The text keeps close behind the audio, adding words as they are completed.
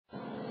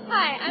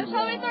I'm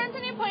Shelby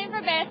Thornton reporting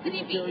for Bass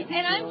City Beat,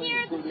 and I'm here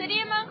at the City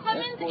of Mount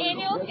Clemens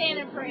annual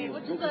Santa Parade,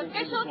 which is the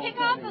official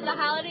kickoff of the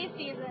holiday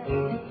season.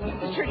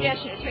 It's a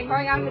tradition. It's been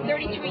going on for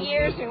 33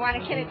 years. We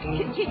want to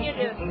continue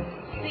to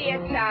see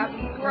it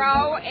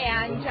grow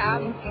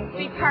and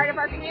be part of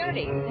our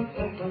community.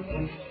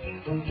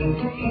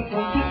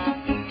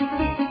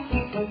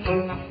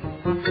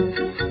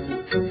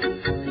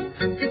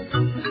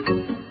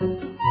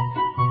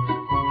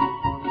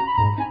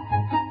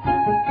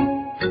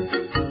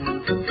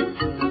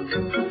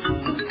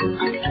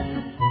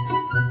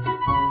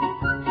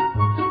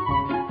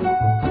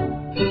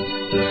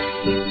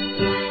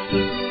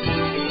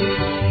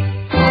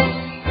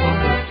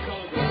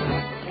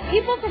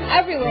 People from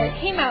everywhere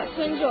came out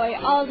to enjoy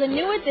all of the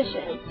new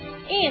additions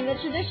and the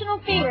traditional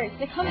favorites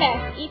that come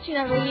back each and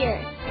every year.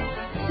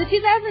 The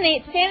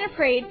 2008 Santa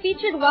Parade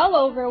featured well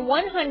over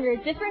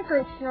 100 different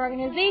groups and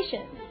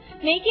organizations,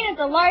 making it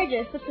the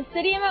largest that the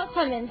City of Mount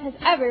Clemens has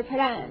ever put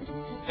on.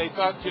 They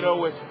thought,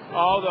 with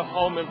all the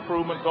home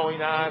improvement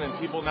going on and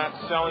people not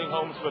selling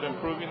homes but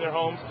improving their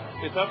homes,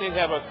 they thought they'd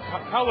have a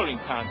coloring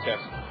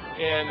contest.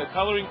 And the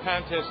coloring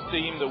contest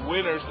theme, the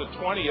winners, the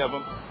 20 of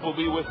them, will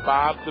be with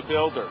Bob the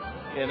Builder.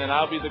 And then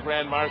I'll be the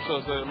Grand Marshal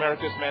as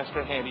America's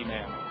Master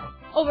Handyman.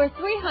 Over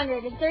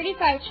 335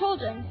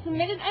 children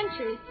submitted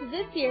entries to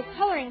this year's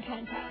coloring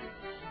contest,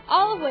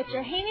 all of which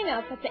are hanging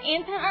up at the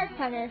Anton Art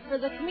Center for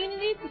the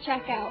community to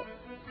check out.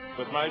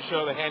 With my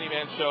show, the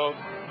Handyman Show,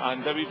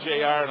 on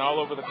WJR and all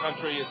over the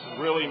country, it's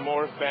really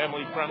more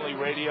family-friendly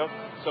radio,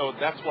 so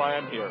that's why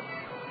I'm here.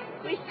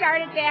 We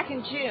started back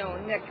in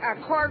June. The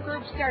core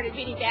group started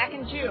meeting back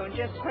in June,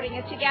 just putting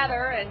it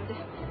together and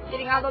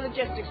getting all the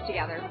logistics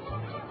together.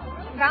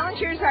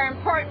 Volunteers are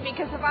important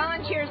because the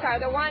volunteers are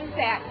the ones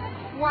that,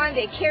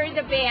 they carry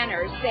the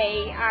banners,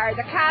 they are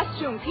the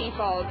costume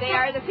people, they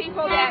are the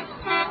people that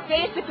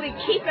basically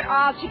keep it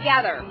all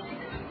together.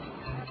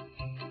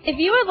 If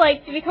you would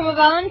like to become a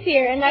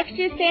volunteer in next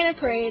year's Santa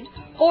Parade,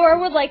 or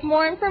would like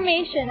more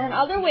information on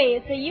other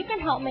ways that you can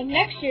help make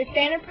next year's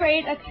Santa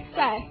Parade a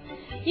success,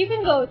 you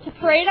can go to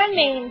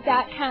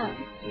paradeonmain.com.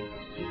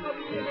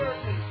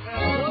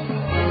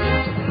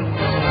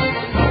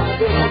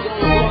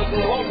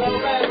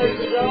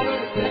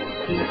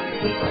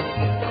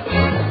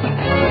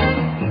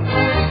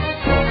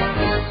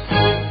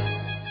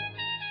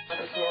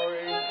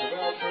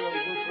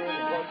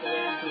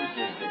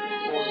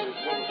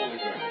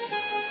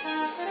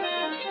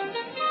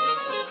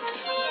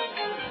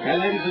 And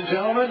ladies and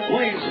gentlemen,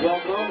 please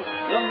welcome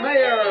the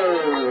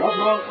Mayor of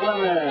Mount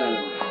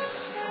Clemens.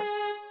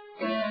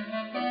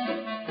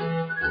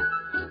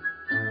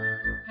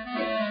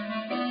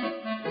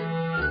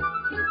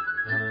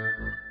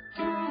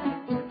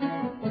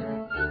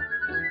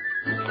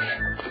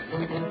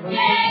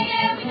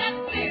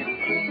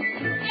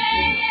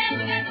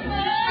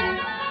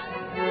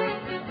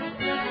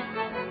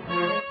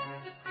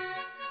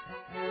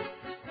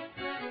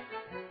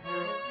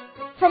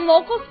 From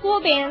local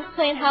school bands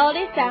playing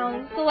holiday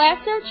sounds, the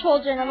laughter of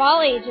children of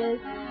all ages,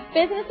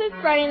 businesses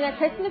spreading their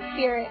Christmas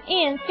spirit,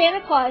 and Santa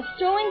Claus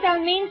strolling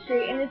down Main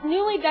Street in his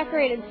newly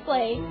decorated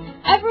sleigh,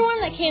 everyone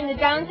that came to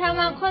downtown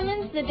Mount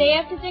Clemens the day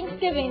after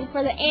Thanksgiving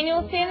for the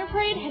annual Santa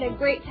Parade had a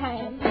great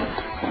time.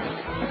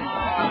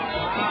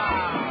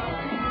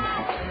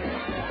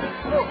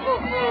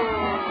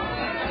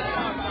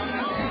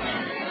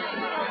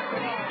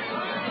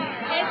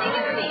 As you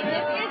can see,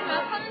 this year's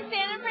Mount Clemens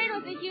Santa Parade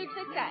was a huge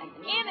success,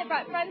 and it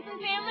brought friends and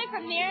family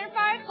from near and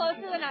far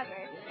closer than ever.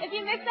 If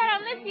you missed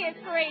out on this year's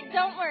parade,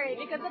 don't worry,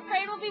 because the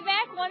parade will be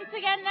back once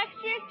again next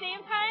year,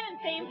 same time and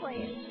same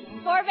place.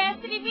 For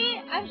Bass City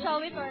Beat, I'm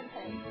Shelby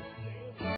Thornton.